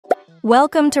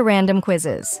Welcome to Random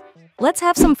Quizzes. Let's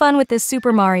have some fun with this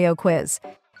Super Mario quiz.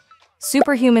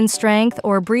 Superhuman strength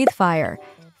or breathe fire,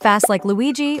 fast like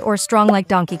Luigi or strong like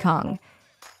Donkey Kong.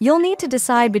 You'll need to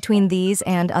decide between these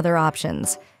and other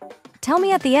options. Tell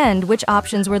me at the end which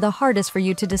options were the hardest for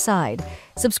you to decide.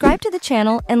 Subscribe to the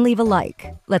channel and leave a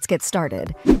like. Let's get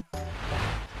started.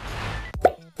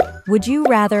 Would you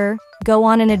rather go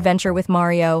on an adventure with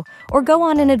Mario or go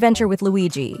on an adventure with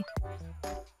Luigi?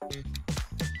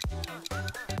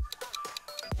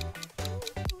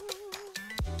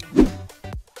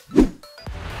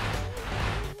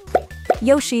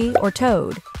 Yoshi or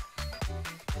Toad?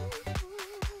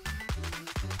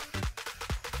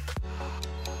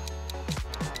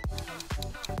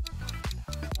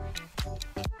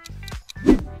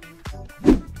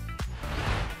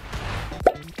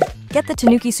 Get the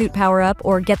Tanuki suit power-up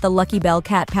or get the Lucky Bell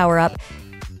cat power-up?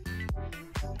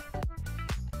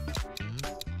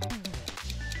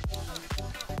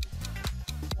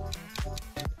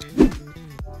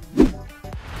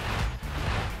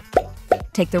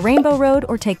 Take the Rainbow Road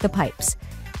or take the pipes?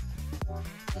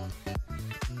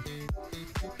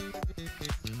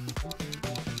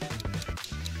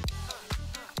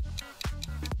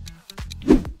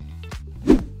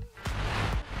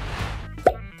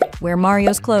 Wear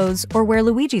Mario's clothes or wear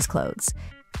Luigi's clothes?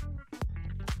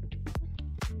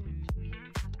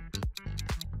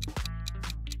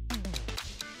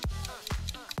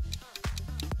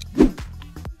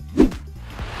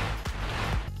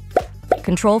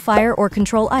 Control fire or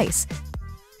control ice?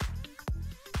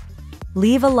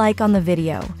 Leave a like on the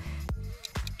video.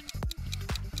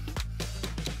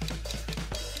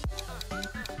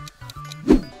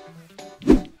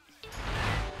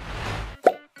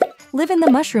 Live in the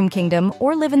Mushroom Kingdom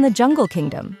or live in the Jungle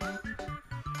Kingdom?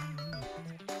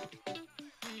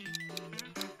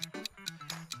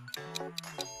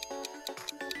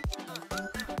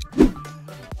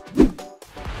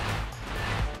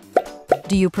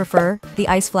 Do you prefer the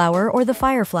ice flower or the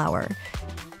fire flower?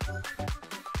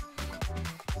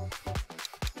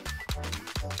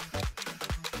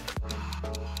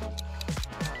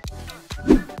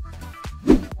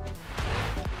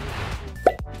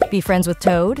 Be friends with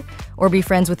Toad or be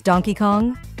friends with Donkey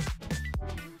Kong?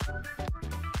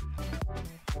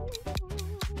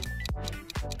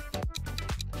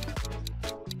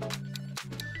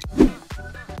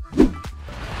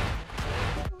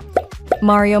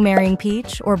 Mario marrying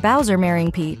Peach or Bowser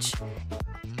marrying Peach?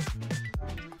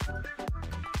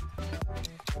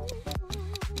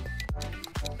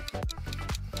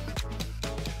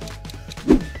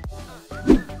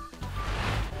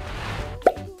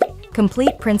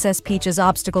 Complete Princess Peach's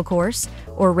obstacle course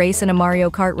or race in a Mario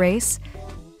Kart race?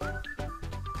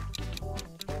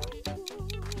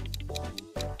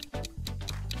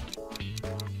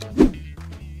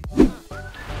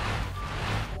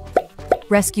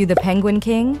 Rescue the Penguin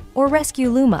King or rescue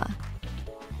Luma?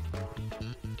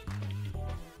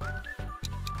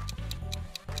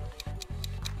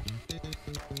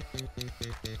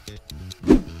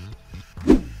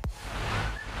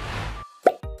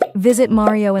 Visit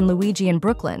Mario and Luigi in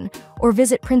Brooklyn or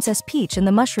visit Princess Peach in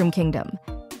the Mushroom Kingdom?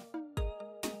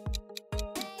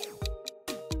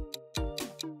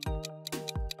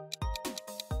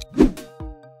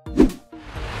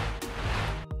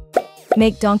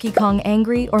 Make Donkey Kong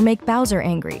angry or make Bowser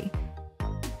angry?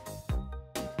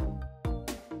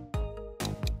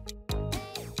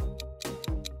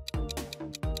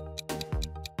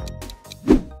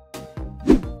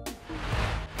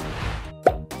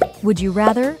 Would you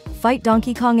rather fight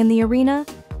Donkey Kong in the arena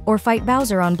or fight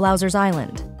Bowser on Bowser's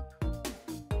Island?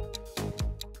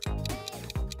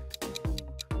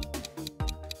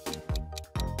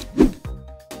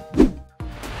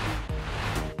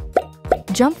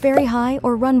 Jump very high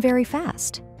or run very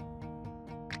fast?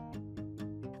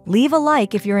 Leave a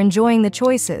like if you're enjoying the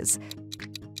choices.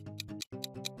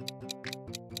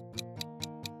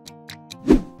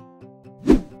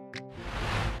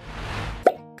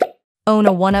 Own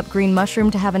a 1-up green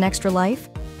mushroom to have an extra life,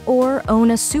 or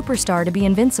own a superstar to be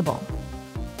invincible?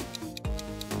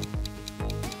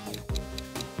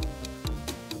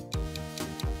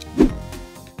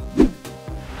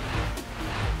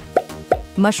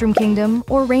 Mushroom Kingdom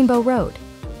or Rainbow Road?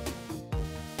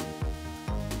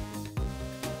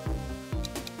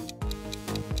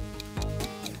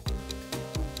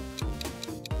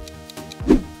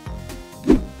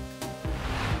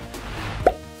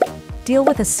 Deal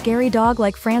with a scary dog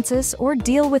like Francis or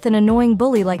deal with an annoying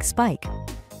bully like Spike?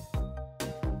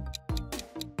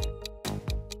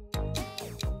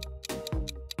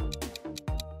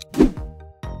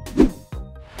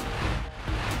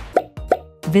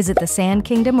 Visit the Sand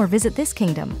Kingdom or visit this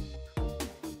kingdom.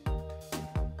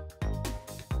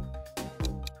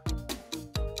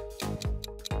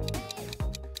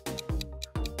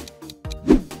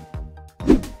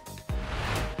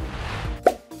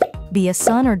 Be a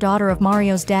son or daughter of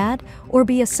Mario's dad, or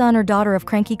be a son or daughter of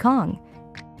Cranky Kong.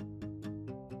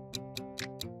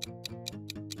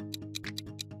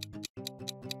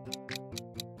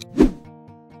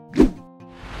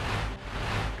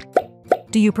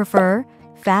 Do you prefer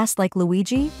fast like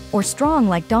Luigi or strong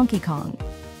like Donkey Kong?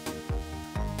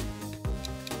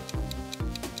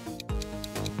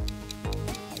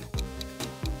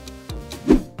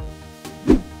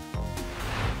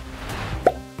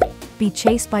 Be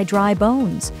chased by dry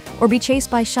bones or be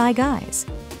chased by shy guys?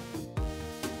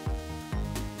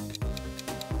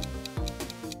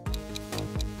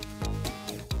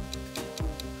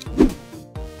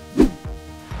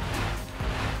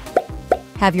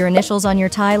 Have your initials on your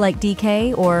tie like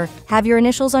DK, or have your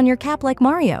initials on your cap like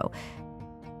Mario?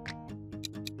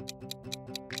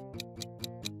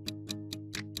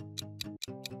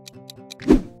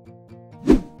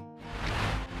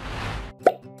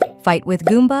 Fight with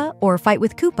Goomba or fight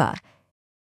with Koopa?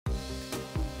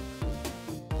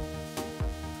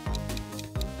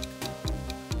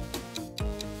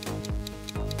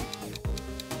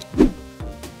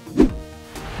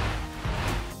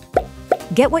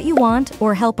 Get what you want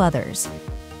or help others?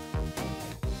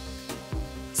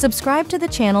 Subscribe to the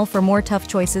channel for more Tough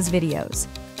Choices videos.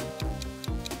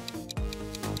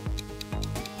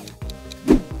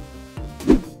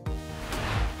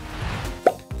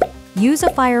 Use a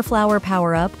Fire Flower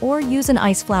power-up or use an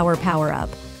Ice Flower power-up.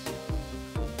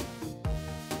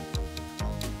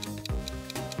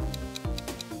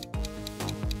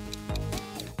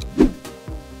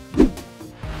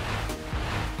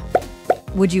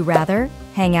 Would you rather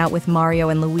hang out with Mario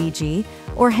and Luigi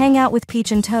or hang out with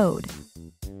Peach and Toad?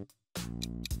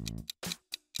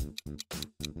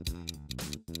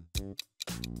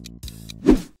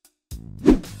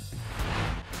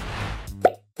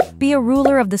 Be a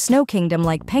ruler of the Snow Kingdom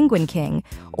like Penguin King,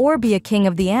 or be a king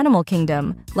of the Animal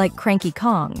Kingdom like Cranky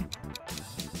Kong?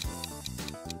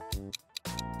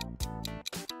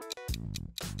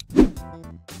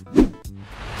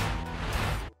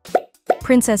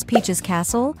 Princess Peach's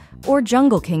Castle or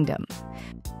Jungle Kingdom?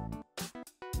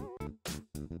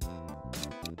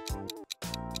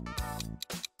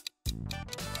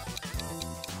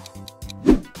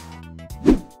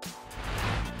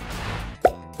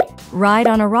 Ride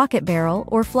on a rocket barrel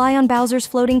or fly on Bowser's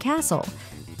floating castle?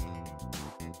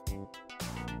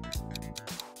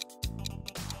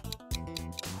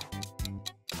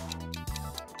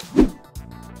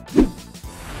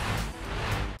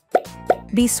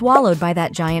 Be swallowed by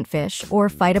that giant fish or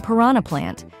fight a piranha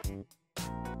plant?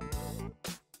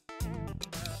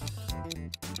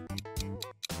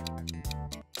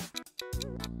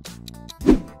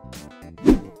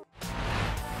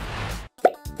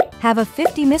 Have a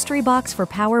 50 mystery box for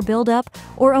power build-up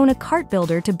or own a cart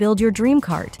builder to build your dream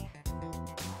cart?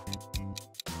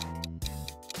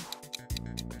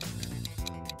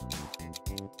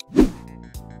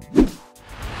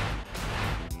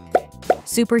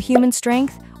 Superhuman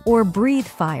strength or breathe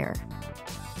fire?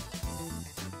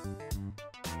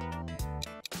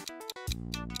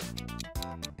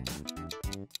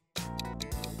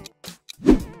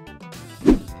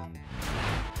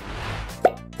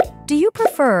 Do you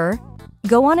prefer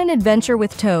go on an adventure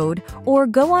with Toad or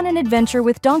go on an adventure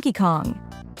with Donkey Kong?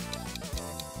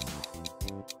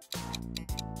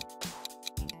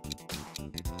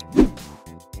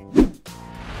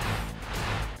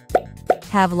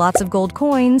 Have lots of gold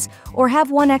coins or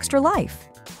have one extra life?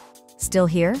 Still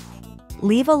here?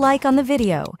 Leave a like on the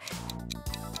video.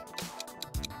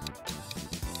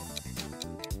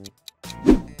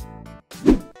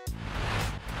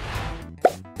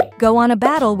 Go on a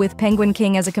battle with Penguin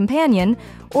King as a companion,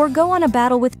 or go on a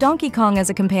battle with Donkey Kong as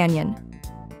a companion?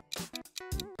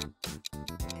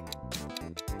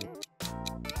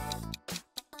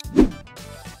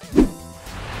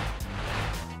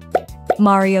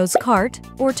 Mario's cart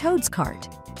or Toad's cart?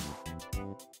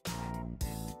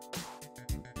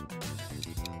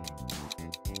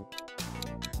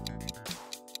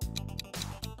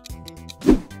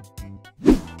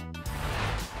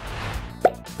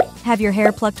 Have your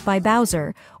hair plucked by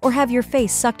Bowser, or have your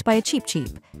face sucked by a Cheep Cheep?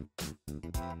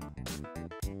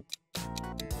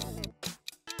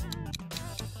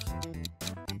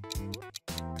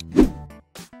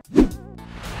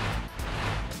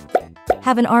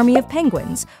 Have an army of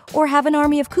penguins, or have an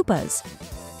army of Koopas?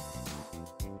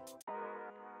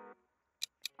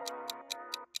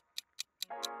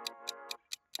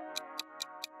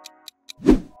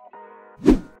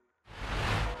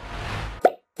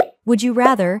 Would you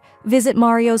rather visit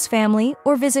Mario's family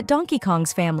or visit Donkey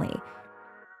Kong's family?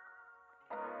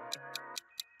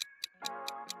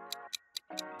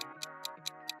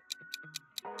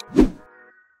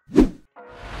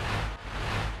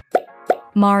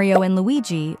 Mario and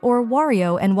Luigi or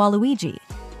Wario and Waluigi?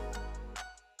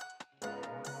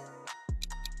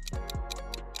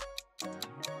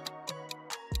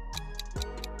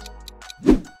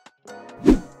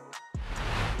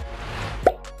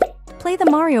 Play the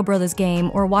Mario Bros.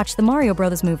 Game or watch the Mario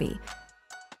Bros. Movie?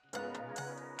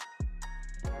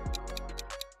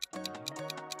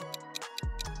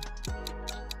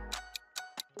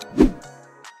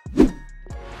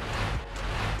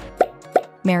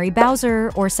 Marry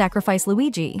Bowser or sacrifice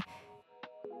Luigi?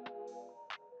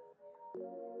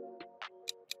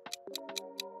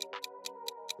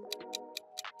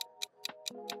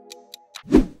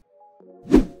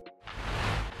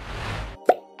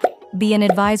 Be an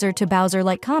advisor to Bowser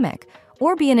like Kamek,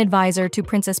 or be an advisor to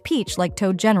Princess Peach like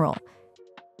Toad General?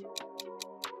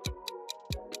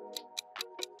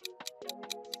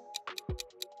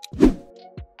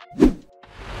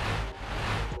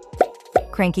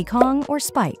 Cranky Kong or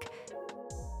Spike?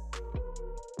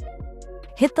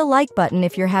 Hit the like button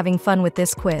if you're having fun with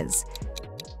this quiz.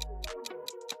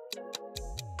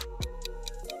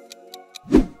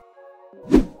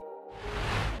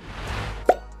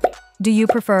 Do you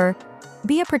prefer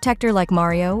be a protector like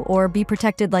Mario or be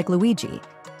protected like Luigi?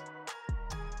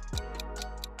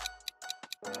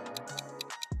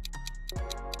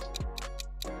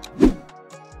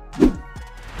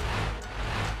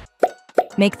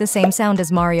 Make the same sound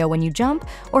as Mario when you jump,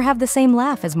 or have the same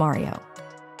laugh as Mario?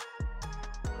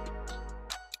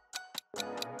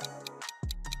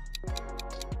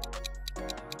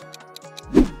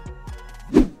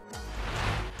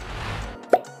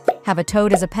 Have a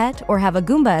Toad as a pet or have a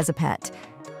Goomba as a pet?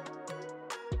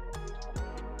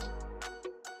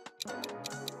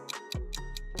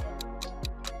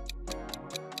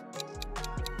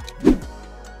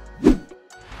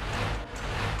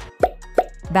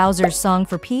 Bowser's song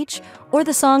for Peach or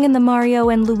the song in the Mario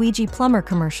and Luigi Plumber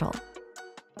commercial?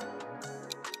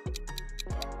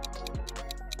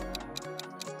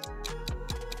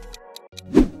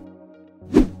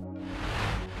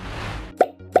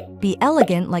 Be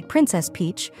elegant like Princess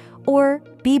Peach or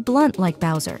be blunt like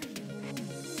Bowser?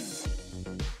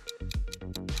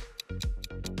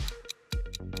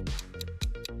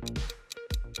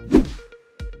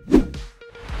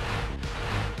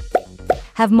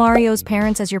 Have Mario's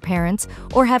parents as your parents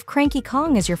or have Cranky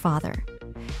Kong as your father?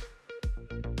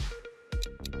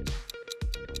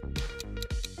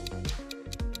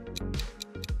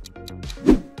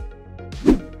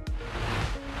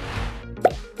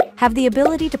 Have the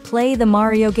ability to play the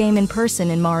Mario game in person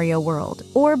in Mario World,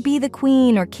 or be the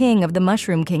queen or king of the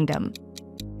Mushroom Kingdom?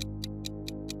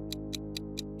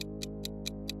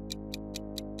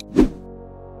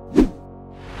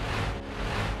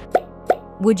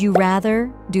 Would you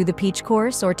rather do the Peach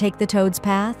course or take the Toad's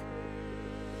path?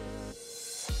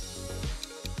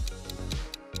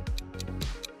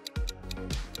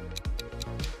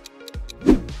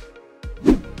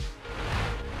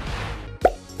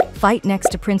 Fight next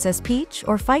to Princess Peach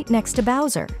or fight next to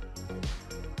Bowser?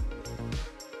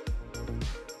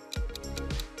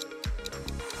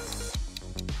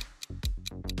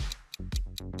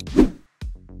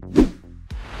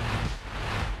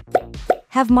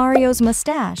 Have Mario's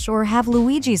mustache or have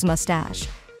Luigi's mustache?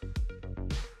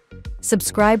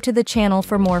 Subscribe to the channel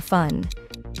for more fun.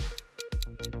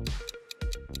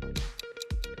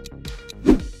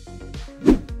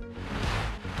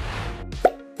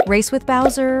 Race with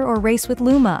Bowser or race with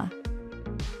Luma?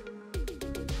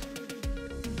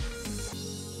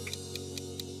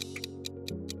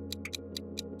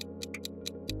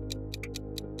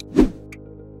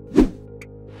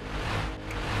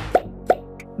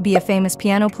 Be a famous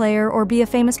piano player or be a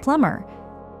famous plumber?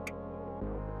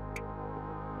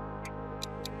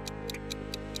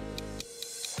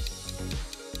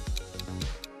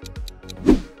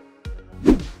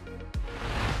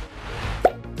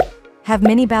 Have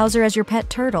Mini Bowser as your pet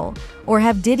turtle, or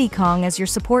have Diddy Kong as your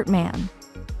support man?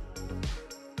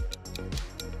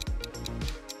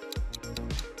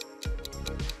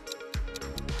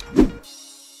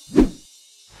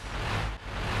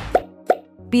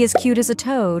 Be as cute as a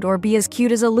Toad, or be as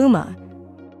cute as a Luma?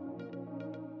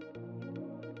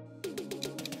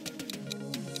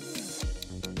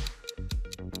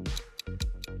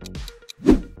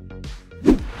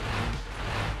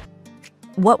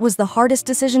 What was the hardest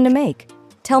decision to make?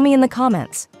 Tell me in the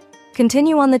comments.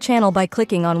 Continue on the channel by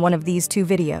clicking on one of these two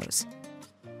videos.